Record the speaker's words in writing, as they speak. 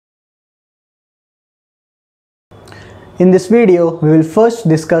In this video, we will first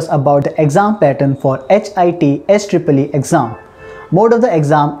discuss about the exam pattern for HITSEE exam. Mode of the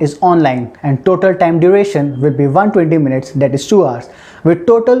exam is online and total time duration will be 120 minutes, that is 2 hours, with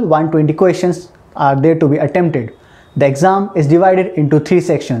total 120 questions are there to be attempted. The exam is divided into 3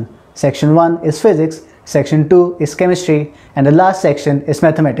 sections. Section 1 is physics, section 2 is chemistry, and the last section is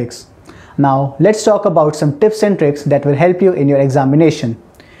mathematics. Now let's talk about some tips and tricks that will help you in your examination.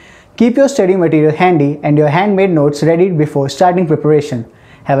 Keep your study material handy and your handmade notes ready before starting preparation.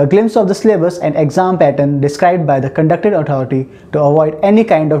 Have a glimpse of the syllabus and exam pattern described by the conducting authority to avoid any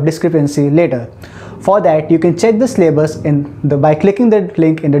kind of discrepancy later. For that, you can check the syllabus by clicking the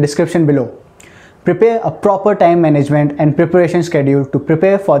link in the description below. Prepare a proper time management and preparation schedule to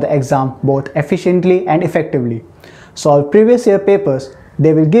prepare for the exam both efficiently and effectively. Solve previous year papers.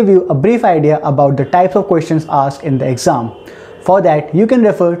 They will give you a brief idea about the types of questions asked in the exam. For that, you can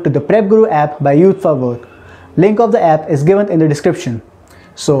refer to the Prep Guru app by Youth for Work. Link of the app is given in the description.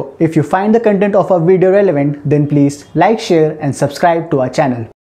 So, if you find the content of our video relevant, then please like, share and subscribe to our channel.